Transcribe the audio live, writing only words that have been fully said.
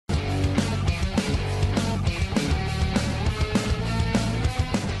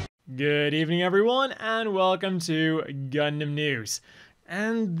Good evening everyone and welcome to Gundam News.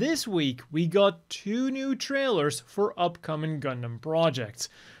 And this week we got two new trailers for upcoming Gundam projects,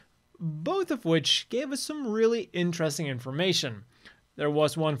 both of which gave us some really interesting information. There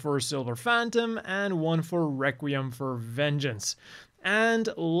was one for Silver Phantom and one for Requiem for Vengeance. And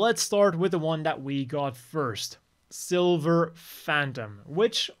let's start with the one that we got first, Silver Phantom,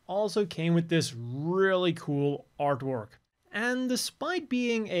 which also came with this really cool artwork. And despite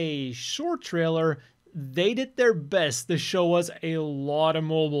being a short trailer, they did their best to show us a lot of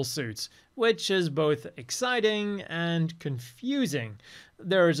mobile suits, which is both exciting and confusing.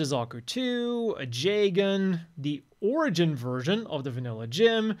 There's a Zaku 2, a J-Gun, the origin version of the vanilla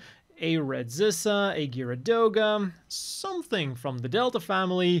Jim, a Red Zissa, a Giradoga, something from the Delta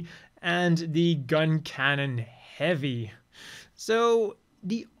family, and the Gun Cannon Heavy. So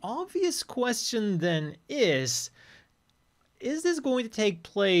the obvious question then is this going to take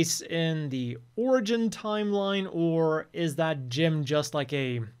place in the origin timeline, or is that Jim just like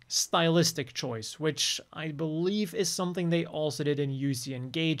a stylistic choice, which I believe is something they also did in UC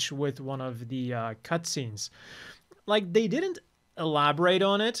Engage with one of the cutscenes. Like, they didn't elaborate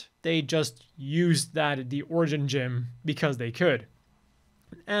on it, they just used the origin Jim because they could.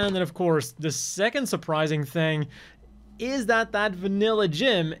 And then of course, the second surprising thing is that vanilla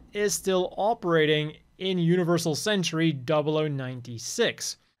Jim is still operating in Universal Century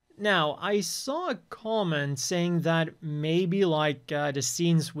 0096. Now, I saw a comment saying that maybe like the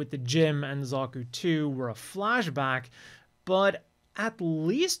scenes with the Jim and Zaku 2 were a flashback, but at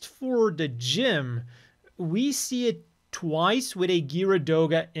least for the Jim, we see it twice with a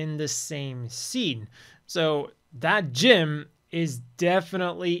Giradoga in the same scene. So that Jim is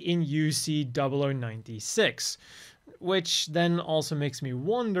definitely in UC 0096. Which then also makes me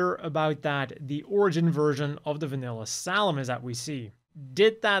wonder about the origin version of the vanilla Salamis that we see.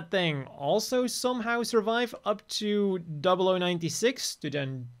 Did that thing also somehow survive up to 0096 to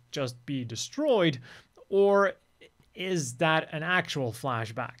then just be destroyed, or is that an actual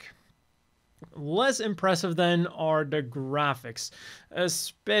flashback? Less impressive then are the graphics,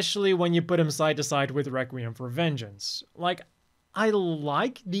 especially when you put them side to side with Requiem for Vengeance. Like, I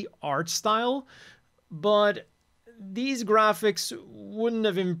like the art style, but these graphics wouldn't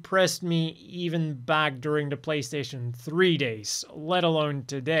have impressed me even back during the PlayStation 3 days, let alone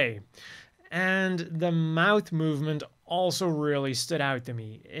today. And the mouth movement also really stood out to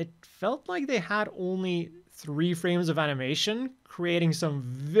me. It felt like they had only 3 frames of animation, creating some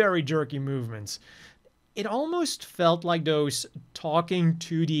very jerky movements. It almost felt like those talking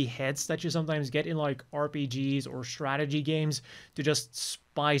 2D heads that you sometimes get in like RPGs or strategy games to just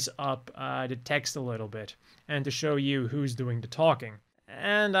spice up the text a little bit and to show you who's doing the talking.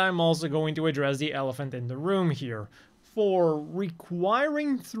 And I'm also going to address the elephant in the room here. For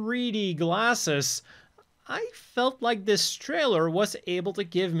requiring 3D glasses, I felt like this trailer was able to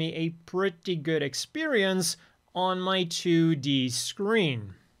give me a pretty good experience on my 2D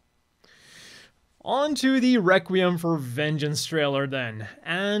screen. On to the Requiem for Vengeance trailer then,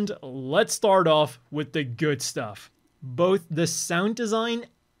 and let's start off with the good stuff. Both the sound design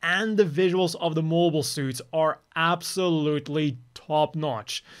and the visuals of the mobile suits are absolutely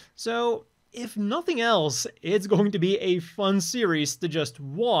top-notch. So, if nothing else, it's going to be a fun series to just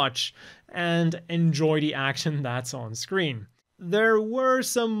watch and enjoy the action that's on screen. There were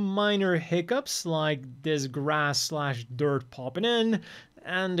some minor hiccups, like this grass/dirt popping in,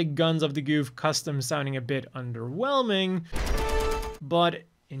 and the Guns of the Goof custom sounding a bit underwhelming, but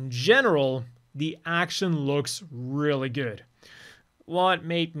in general, the action looks really good. What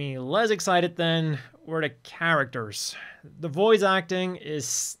made me less excited then were the characters. The voice acting is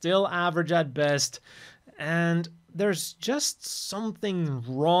still average at best, and there's just something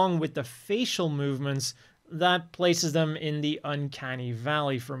wrong with the facial movements that places them in the uncanny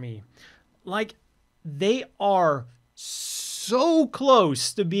valley for me. Like, they are so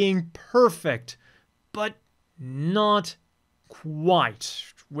close to being perfect, but not quite,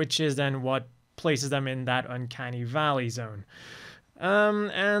 which is then what places them in that uncanny valley zone.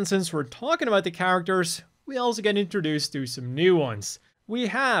 And since we're talking about the characters, we also get introduced to some new ones. We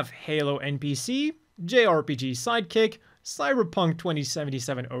have Halo NPC, JRPG Sidekick, Cyberpunk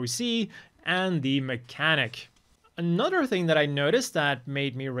 2077 OC, and the Mechanic. Another thing that I noticed that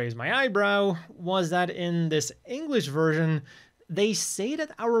made me raise my eyebrow was that in this English version, they say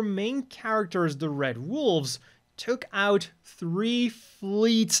that our main characters, the Red Wolves, took out 3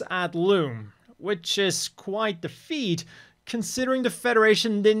 fleets at Loom, which is quite the feat, considering the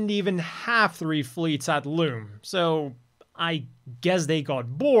Federation didn't even have 3 fleets at Loom. So I guess they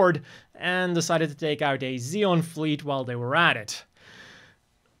got bored and decided to take out a Xeon fleet while they were at it.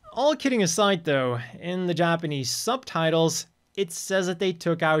 All kidding aside though, in the Japanese subtitles, it says that they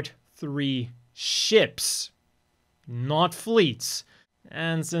took out 3 ships, not fleets.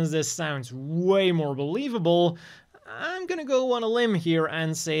 And since this sounds way more believable, I'm gonna go on a limb here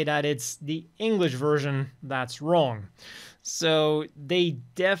and say that it's the English version that's wrong. So they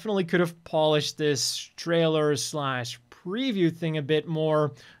definitely could have polished this trailer slash preview thing a bit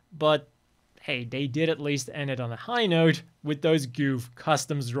more, but hey, they did at least end it on a high note with those goof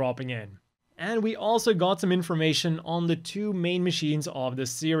customs dropping in. And we also got some information on the 2 main machines of the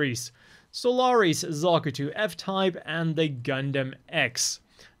series, Solaris Zaku 2 F-Type and the Gundam X,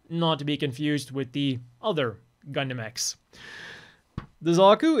 not to be confused with the other Gundam X. The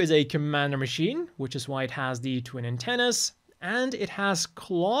Zaku is a commander machine, which is why it has the twin antennas, and it has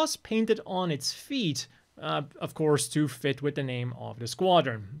claws painted on its feet, of course to fit with the name of the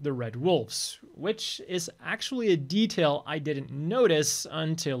squadron, the Red Wolves, which is actually a detail I didn't notice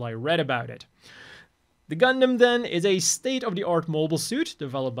until I read about it. The Gundam then is a state-of-the-art mobile suit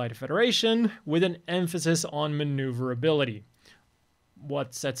developed by the Federation with an emphasis on maneuverability.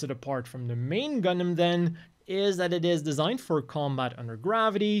 What sets it apart from the main Gundam then is that it is designed for combat under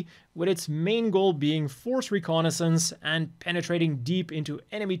gravity, with its main goal being force reconnaissance and penetrating deep into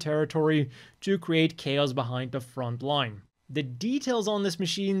enemy territory to create chaos behind the front line. The details on this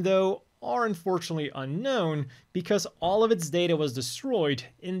machine though are unfortunately unknown because all of its data was destroyed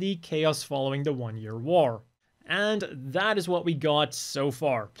in the chaos following the 1-year war. And that is what we got so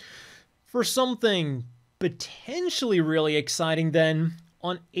far. For something potentially really exciting then,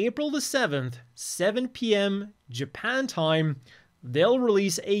 on April the 7th, 7 PM Japan time, they'll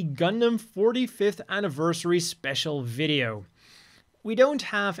release a Gundam 45th anniversary special video. We don't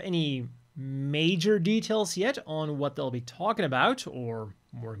have any major details yet on what they'll be talking about, or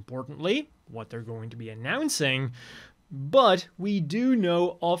more importantly, what they're going to be announcing, but we do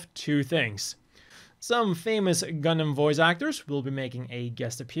know of 2 things. Some famous Gundam voice actors will be making a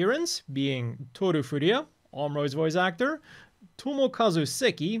guest appearance, being Toru Furuya, Amuro's voice actor, Tomokazu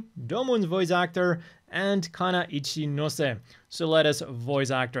Seki, Domon's voice actor, and Kana Ichinose, Soletta's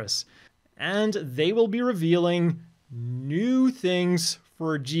voice actress. And they will be revealing new things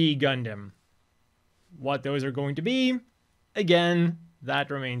for G Gundam. What those are going to be, again,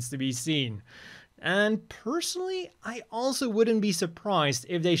 that remains to be seen. And personally, I also wouldn't be surprised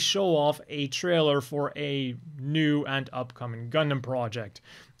if they show off a trailer for a new and upcoming Gundam project,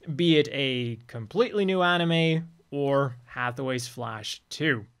 be it a completely new anime or Hathaway's Flash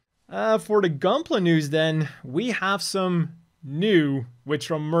 2. For the Gunpla news then, we have some new, which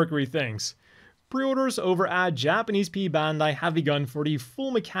from Mercury things. Pre-orders over at Japanese P Bandai have begun for the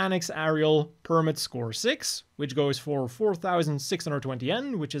Full Mechanics Aerial Permit Score 6, which goes for 4,620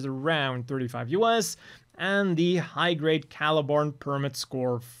 yen, which is around 35 US, and the high-grade Calibarn Permit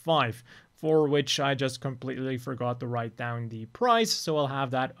Score 5, for which I just completely forgot to write down the price, so I'll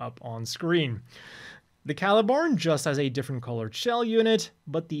have that up on screen. The Calibarn just has a different colored shell unit,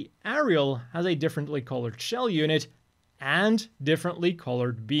 but the Ariel has a differently colored shell unit and differently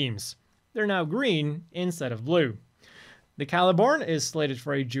colored beams. They're now green instead of blue. The Calibarn is slated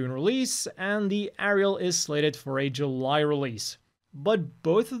for a June release, and the Ariel is slated for a July release. But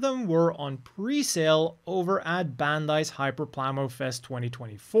both of them were on pre-sale over at Bandai's Hyper Plamo Fest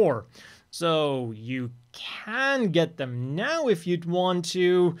 2024. So you can get them now if you'd want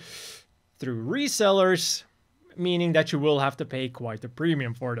to, through resellers, meaning that you will have to pay quite a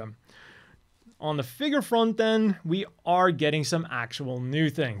premium for them. On the figure front then, we are getting some actual new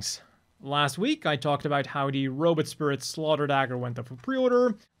things. Last week I talked about how the Robot Spirit Slaughter Dagger went up for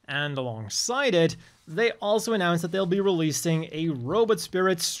pre-order, and alongside it, they also announced that they'll be releasing a Robot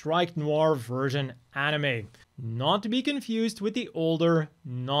Spirit Strike Noir version anime, not to be confused with the older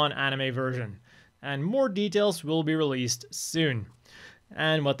non-anime version, and more details will be released soon.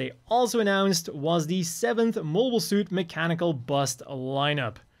 And what they also announced was the 7th Mobile Suit Mechanical Bust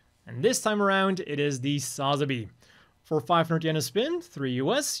lineup. And this time around, it is the Sazabi. For 500 yen a spin, 3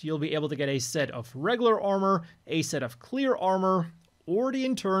 US, you'll be able to get a set of regular armor, a set of clear armor, or the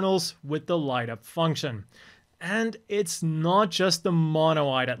internals with the light up function. And it's not just the mono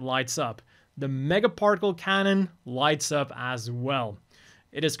eye that lights up. The Mega Particle Cannon lights up as well.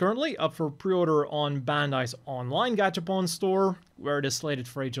 It is currently up for pre-order on Bandai's online Gachapon store, where it is slated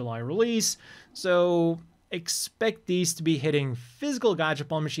for a July release, so expect these to be hitting physical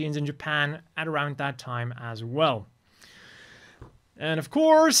Gachapon machines in Japan at around that time as well. And of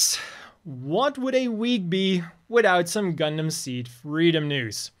course, what would a week be without some Gundam Seed Freedom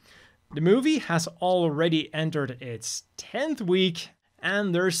news? The movie has already entered its 10th week,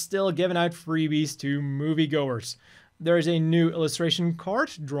 and they're still giving out freebies to moviegoers. There is a new illustration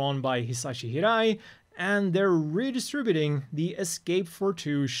card drawn by Hisashi Hirai, and they're redistributing the Escape for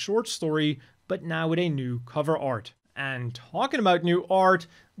Two short story, but now with a new cover art. And talking about new art,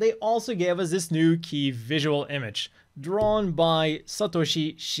 they also gave us this new key visual image, drawn by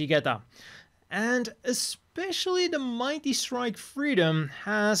Satoshi Shigeta. And especially the Mighty Strike Freedom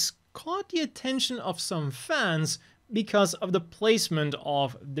has caught the attention of some fans because of the placement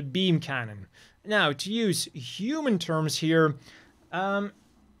of the beam cannon. Now, to use human terms here,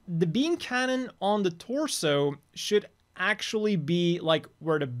 the beam cannon on the torso should actually be like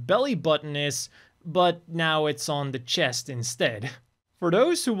where the belly button is, but now it's on the chest instead. For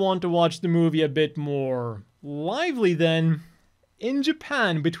those who want to watch the movie a bit more lively then, in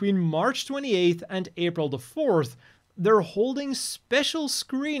Japan between March 28th and April the 4th, they're holding special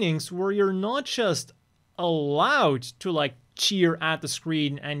screenings where you're not just allowed to like cheer at the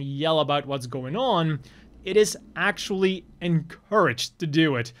screen and yell about what's going on, it is actually encouraged to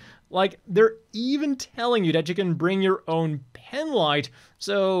do it. Like, they're even telling you that you can bring your own pen light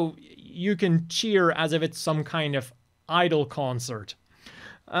so you can cheer as if it's some kind of idol concert.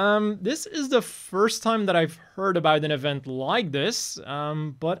 This is the first time that I've heard about an event like this,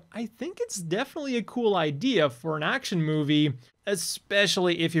 but I think it's definitely a cool idea for an action movie,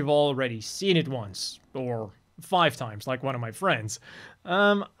 especially if you've already seen it once, or 5 times, like one of my friends.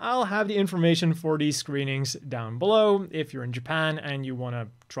 I'll have the information for these screenings down below if you're in Japan and you want to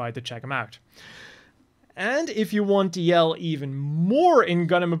try to check them out. And if you want to yell even more in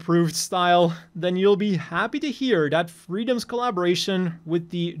Gundam approved style, then you'll be happy to hear that Freedom's collaboration with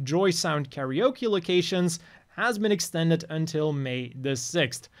the Joy Sound karaoke locations has been extended until May the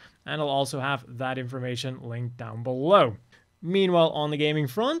 6th. And I'll also have that information linked down below. Meanwhile, on the gaming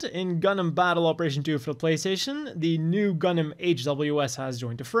front, in Gundam Battle Operation 2 for the PlayStation, the new Gundam HWS has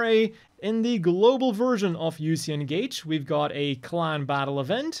joined the fray. In the global version of UC Engage, we've got a clan battle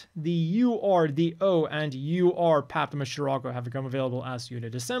event. The UR, the O, and UR Paptoma Shirako have become available as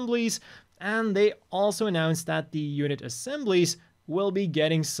unit assemblies, and they also announced that the unit assemblies will be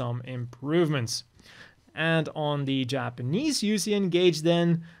getting some improvements. And on the Japanese UC Engage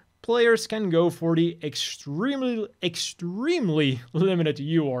then, players can go for the extremely limited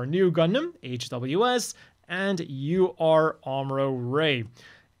UR New Gundam, HWS, and UR Amuro Ray.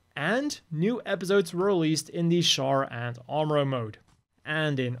 And new episodes were released in the Char and Amuro mode.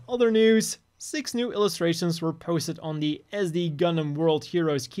 And in other news, 6 new illustrations were posted on the SD Gundam World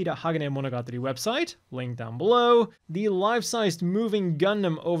Heroes Kirahagana Monogatari website, linked down below. The life-sized moving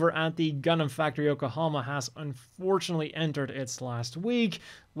Gundam over at the Gundam Factory Yokohama has unfortunately entered its last week,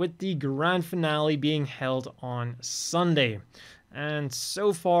 with the grand finale being held on Sunday. And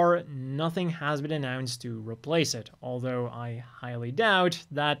so far, nothing has been announced to replace it, although I highly doubt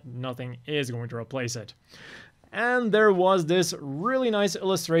that nothing is going to replace it. And there was this really nice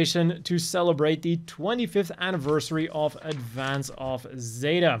illustration to celebrate the 25th anniversary of Advance of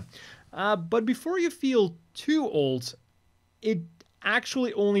Zeta. But before you feel too old, it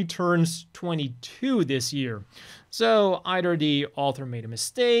actually only turns 22 this year. So either the author made a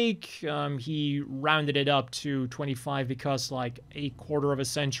mistake, he rounded it up to 25 because like a quarter of a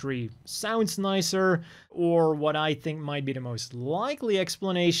century sounds nicer, or what I think might be the most likely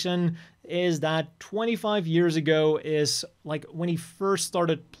explanation is that 25 years ago is like when he first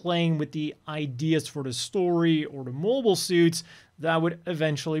started playing with the ideas for the story or the mobile suits that would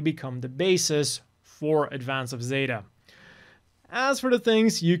eventually become the basis for Advance of Zeta. As for the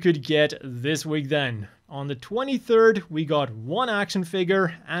things you could get this week then, on the 23rd we got 1 action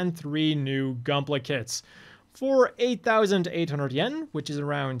figure and 3 new Gunpla kits. For 8,800 yen, which is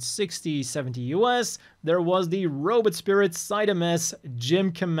around 60-70 US, there was the Robot Spirit Side MS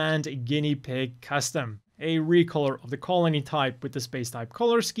Gym Command Guinea Pig Custom, a recolor of the Colony type with the Space type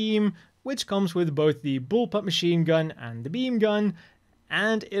color scheme, which comes with both the Bullpup machine gun and the beam gun,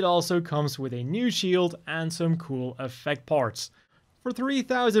 and it also comes with a new shield and some cool effect parts. For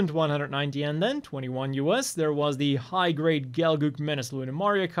 3,190 yen then, 21 US, there was the high-grade Gelgoog Menace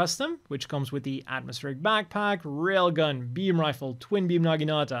Lunamaria custom, which comes with the atmospheric backpack, railgun, beam rifle, twin beam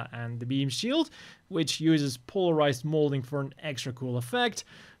Naginata, and the beam shield, which uses polarized molding for an extra cool effect.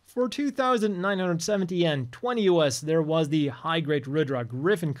 For 2,970 yen, 20 US, there was the high-grade Rudra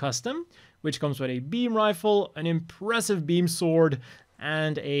Griffin custom, which comes with a beam rifle, an impressive beam sword,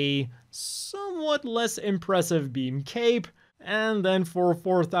 and a somewhat less impressive beam cape. And then for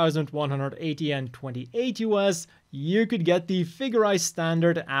 4,180 and 28 US, you could get the Figureize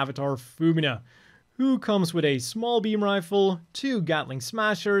standard avatar Fumina, who comes with a small beam rifle, 2 Gatling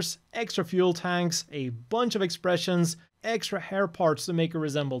smashers, extra fuel tanks, a bunch of expressions, extra hair parts to make her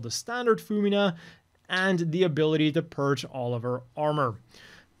resemble the standard Fumina, and the ability to purge all of her armor.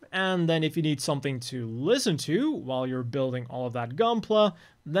 And then if you need something to listen to while you're building all of that Gunpla,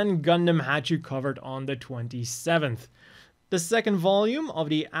 then Gundam had you covered on the 27th. The second volume of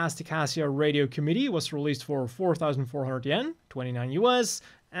the Asticassia Radio Committee was released for 4,400 yen, 29 US,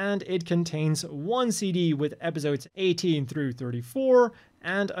 and it contains one CD with episodes 18 through 34,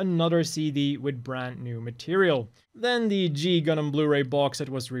 and another CD with brand new material. Then the G Gundam Blu-ray box set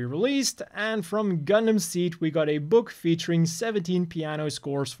was re-released, and from Gundam Seed we got a book featuring 17 piano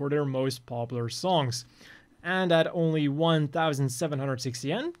scores for their most popular songs. And at only 1,760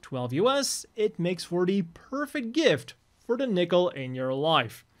 yen, 12 US, it makes for the perfect gift for the nickel in your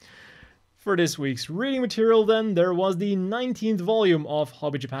life. For this week's reading material then, there was the 19th volume of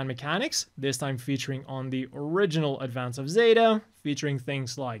Hobby Japan Mechanics, this time featuring on the original Advance of Zeta, featuring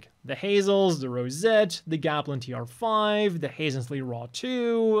things like the Hazels, the Rosette, the Gaplin TR5, the Hazensley Raw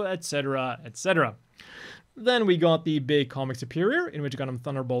 2, etc, etc. Then we got the Big Comic Superior, in which Gundam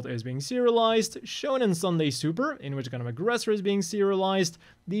Thunderbolt is being serialized, Shonen Sunday Super, in which Gundam Aggressor is being serialized,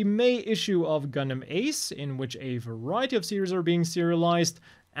 the May issue of Gundam Ace, in which a variety of series are being serialized,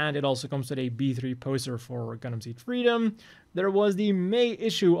 and it also comes with a B3 poster for Gundam Seed Freedom. There was the May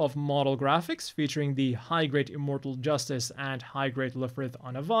issue of Model Graphics, featuring the High-Grade Immortal Justice and High-Grade Lefrith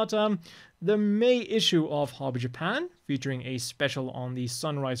Anavata. The May issue of Hobby Japan, featuring a special on the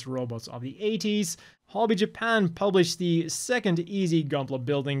Sunrise robots of the 80s. Hobby Japan published the second Easy Gunpla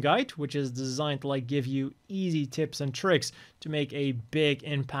Building Guide, which is designed to give you easy tips and tricks to make a big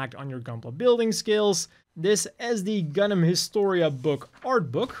impact on your Gunpla building skills. This SD Gundam Historia book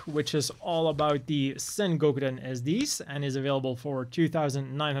art book, which is all about the Sengokuden SDs and is available for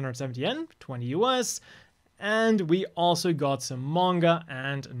 2,970 yen, 20 US. And we also got some manga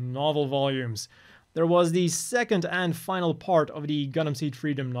and novel volumes. There was the second and final part of the Gundam Seed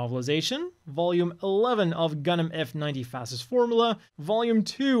Freedom novelization, Volume 11 of Gundam F90 Fastest Formula, Volume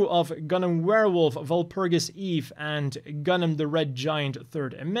 2 of Gundam Werewolf Valpurgis Eve and Gundam the Red Giant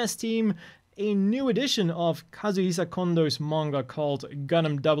 3rd MS Team, a new edition of Kazuhisa Kondo's manga called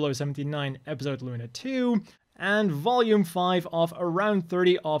Gundam 0079 Episode Luna 2, and Volume 5 of Around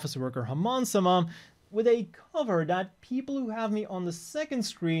 30 Office Worker Haman-sama, with a cover that people who have me on the second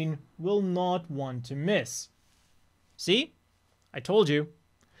screen will not want to miss. See? I told you.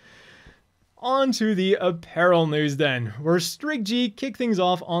 On to the apparel news then, where Strict G kicked things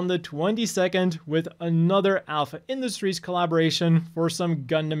off on the 22nd with another Alpha Industries collaboration for some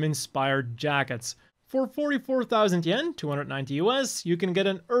Gundam-inspired jackets. For 44,000 yen, 290 US, you can get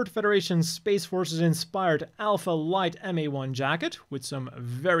an Earth Federation Space Forces inspired Alpha Light MA1 jacket with some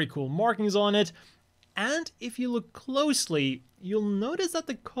very cool markings on it. And if you look closely, you'll notice that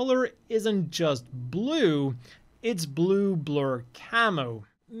the color isn't just blue, it's blue blur camo,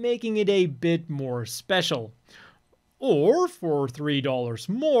 making it a bit more special. Or for $3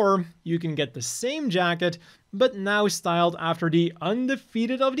 more, you can get the same jacket, but now styled after the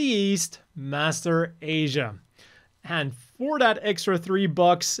undefeated of the East, Master Asia. And for that extra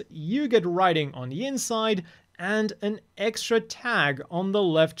 $3, you get writing on the inside and an extra tag on the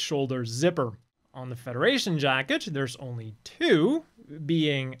left shoulder zipper. On the Federation jacket, there's only two,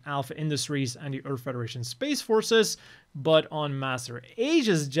 being Alpha Industries and the Earth Federation Space Forces, but on Master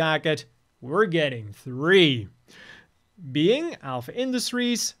Asia's jacket, we're getting three, being Alpha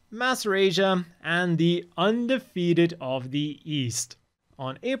Industries, Master Asia, and the undefeated of the East.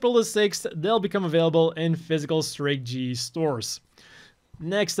 On April the 6th, they'll become available in physical Strict G stores.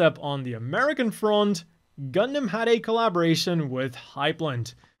 Next up on the American front, Gundam had a collaboration with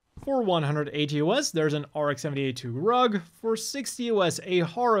Hypeland. For 180 US, there's an RX-78-2 rug. For 60 US, a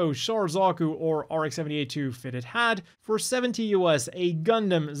Haro Char Zaku or RX-78-2 fitted hat. For 70 US, a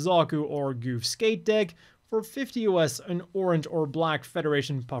Gundam Zaku or Goof skate deck. For 50 US, an orange or black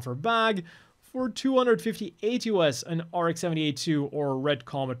Federation puffer bag. For 258 US, an RX-78-2 or Red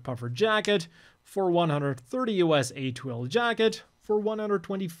Comet puffer jacket. For 130 US, a twill jacket. For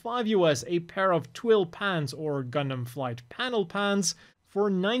 125 US, a pair of twill pants or Gundam Flight panel pants. For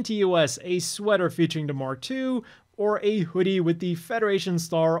 90 US, a sweater featuring the Mark II, or a hoodie with the Federation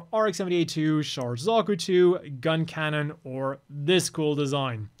Star RX-78-2 Char Zaku 2 gun cannon, or this cool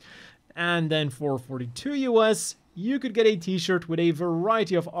design. And then for 42 US, you could get a t-shirt with a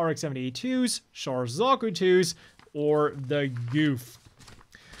variety of RX-78-2s, Char Zaku 2s, or the Goof.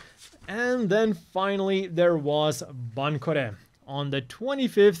 And then finally, there was Bankore. On the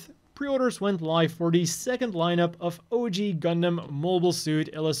 25th, pre-orders went live for the second lineup of OG Gundam Mobile Suit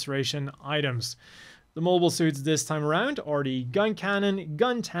illustration items. The mobile suits this time around are the Gun Cannon,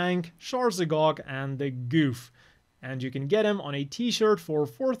 Gun Tank, Char Zagok, and the Goof. and you can get him on a t-shirt for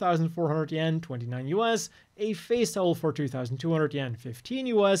 4,400 yen, 29 US, a face towel for 2,200 yen, 15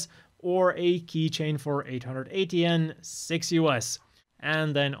 US, or a keychain for 880 yen, 6 US.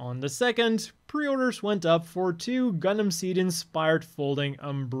 And then on the 2nd, pre-orders went up for 2 Gundam Seed inspired folding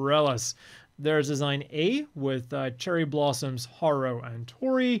umbrellas. There's design A with Cherry Blossoms, Haro, and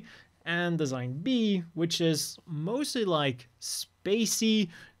Tori, and design B, which is mostly like spacey,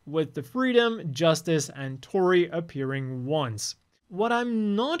 with the Freedom, Justice, and Tori appearing once. What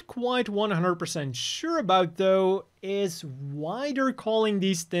I'm not quite 100% sure about though is why they're calling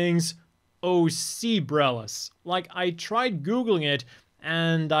these things OC-brellas. Like, I tried googling it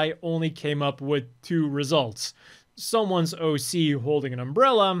and I only came up with 2 results. Someone's OC holding an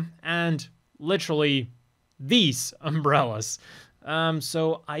umbrella and literally these umbrellas.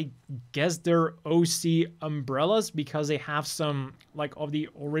 So I guess they're OC umbrellas because they have some like of the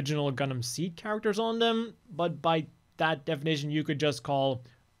original Gundam Seed characters on them, but by that definition you could just call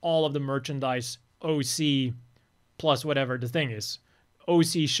all of the merchandise OC plus whatever the thing is.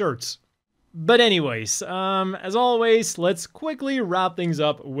 OC shirts. But anyways, as always, let's quickly wrap things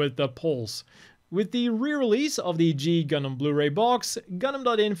up with the polls. With the re-release of the G Gundam Blu-ray box,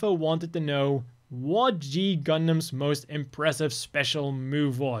 Gundam.info wanted to know what G Gundam's most impressive special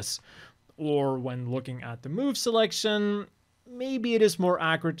move was. Or when looking at the move selection, maybe it is more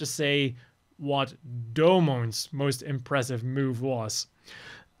accurate to say what Domon's most impressive move was.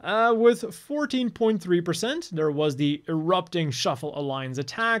 With 14.3%, there was the Erupting Shuffle Alliance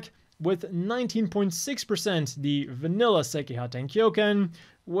attack, with 19.6% the Vanilla Sekiha Tenkyoken,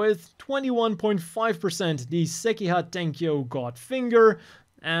 with 21.5% the Sekiha Tenkyo God Finger,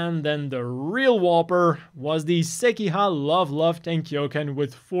 and then the real whopper was the Sekiha Love Tenkyoken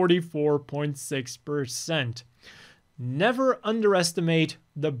with 44.6%. Never underestimate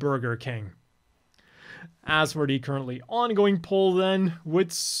the Burger King. As for the currently ongoing poll then,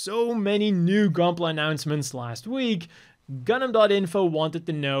 with so many new Gunpla announcements last week, Gundam.info wanted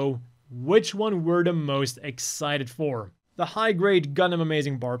to know which one we're the most excited for. The high-grade Gundam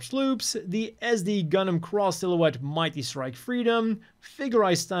Amazing Barb Sloops, the SD Gundam Cross Silhouette Mighty Strike Freedom,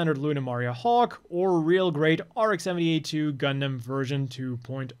 Figure-Eye Standard Lunamaria Hawk, or Real Grade RX-78-2 Gundam version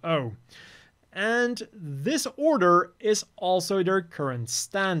 2.0. And this order is also their current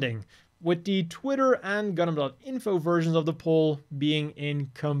standing, with the Twitter and Gundam.info versions of the poll being in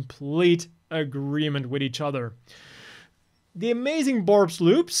complete agreement with each other. The Amazing Barb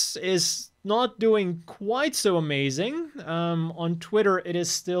Sloops is not doing quite so amazing. On Twitter, it is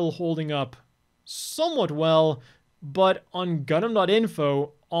still holding up somewhat well, but on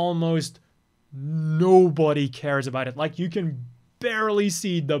Gundam.info, almost nobody cares about it. Like, you can barely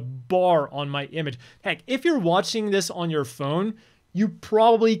see the bar on my image. Heck, if you're watching this on your phone, you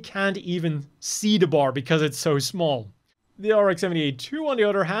probably can't even see the bar because it's so small. The RX-78-2, on the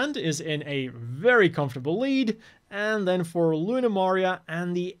other hand, is in a very comfortable lead, and then for Lunamaria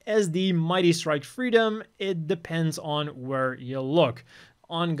and the SD Mighty Strike Freedom, it depends on where you look.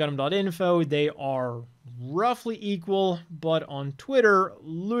 On Gundam.info, they are roughly equal, but on Twitter,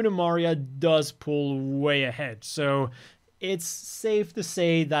 Lunamaria does pull way ahead. So it's safe to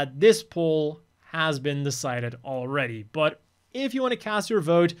say that this poll has been decided already. But if you want to cast your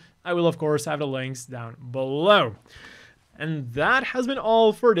vote, I will of course have the links down below. And that has been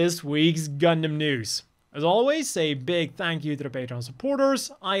all for this week's Gundam news. As always, a big thank you to the Patreon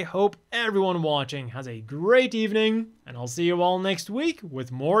supporters. I hope everyone watching has a great evening, and I'll see you all next week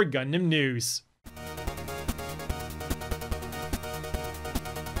with more Gundam news.